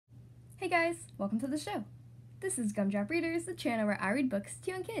Hey guys, welcome to the show. This is Gumdrop Readers, the channel where I read books to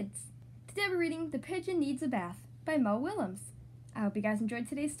young kids. Today we're reading The Pigeon Needs a Bath by Mo Willems. I hope you guys enjoyed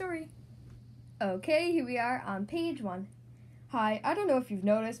today's story. Okay, here we are on page 1. Hi, I don't know if you've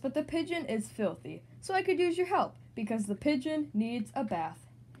noticed, but the pigeon is filthy, so I could use your help, because the pigeon needs a bath.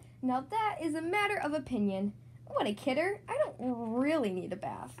 Now that is a matter of opinion. What a kidder, I don't really need a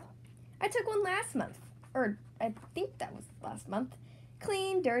bath. I took one last month, or I think that was last month.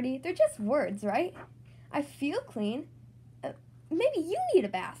 Clean, dirty, they're just words, right? I feel clean. Maybe you need a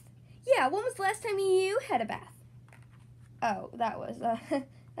bath. Yeah, when was the last time you had a bath? Oh, that was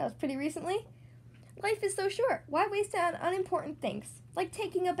pretty recently. Life is so short. Why waste it on unimportant things, like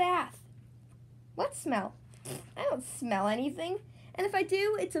taking a bath? What smell? I don't smell anything. And if I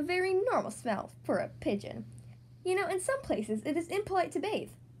do, it's a very normal smell for a pigeon. You know, in some places, it is impolite to bathe.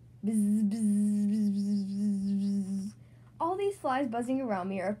 Bzz, bzz, bzz, bzz, bzz. All these flies buzzing around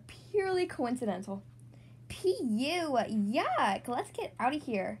me are purely coincidental. P.U. Yuck! Let's get out of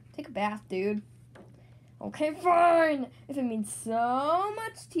here. Take a bath, dude. Okay, fine. If it means so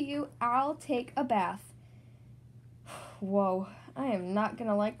much to you, I'll take a bath. Whoa, I am not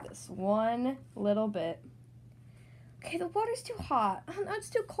gonna like this one little bit. Okay, the water's too hot. Oh, no, it's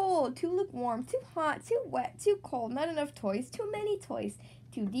too cold, too lukewarm, too hot, too wet, too cold, not enough toys, too many toys.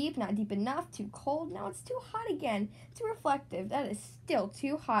 Too deep, not deep enough, too cold, now it's too hot again. Too reflective, that is still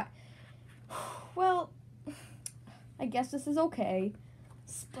too hot. Well, I guess this is okay.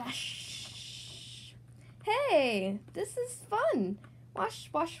 Splash. Hey, this is fun. Wash,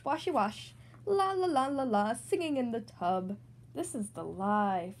 wash, washy, wash. La la la la la, singing in the tub. This is the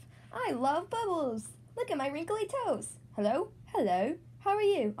life. I love bubbles. Look at my wrinkly toes. Hello? Hello? How are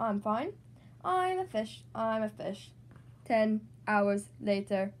you? I'm fine. I'm a fish. I'm a fish. 10 hours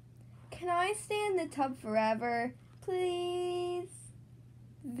later. Can I stay in the tub forever? Please?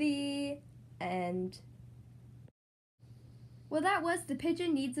 The end. Well, that was The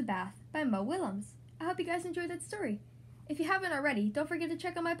Pigeon Needs a Bath by Mo Willems. I hope you guys enjoyed that story. If you haven't already, don't forget to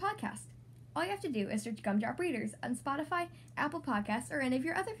check out my podcast. All you have to do is search Gumdrop Readers on Spotify, Apple Podcasts, or any of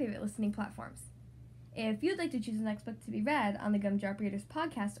your other favorite listening platforms. If you'd like to choose the next book to be read on the Gumdrop Readers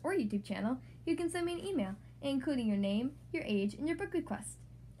podcast or YouTube channel, you can send me an email, including your name, your age, and your book request.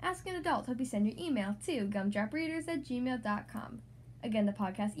 Ask an Adult help you send your email to gumdropreaders@gmail.com. Again, the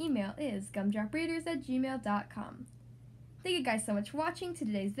podcast email is gumdropreaders@gmail.com. Thank you guys so much for watching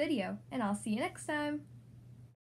today's video, and I'll see you next time.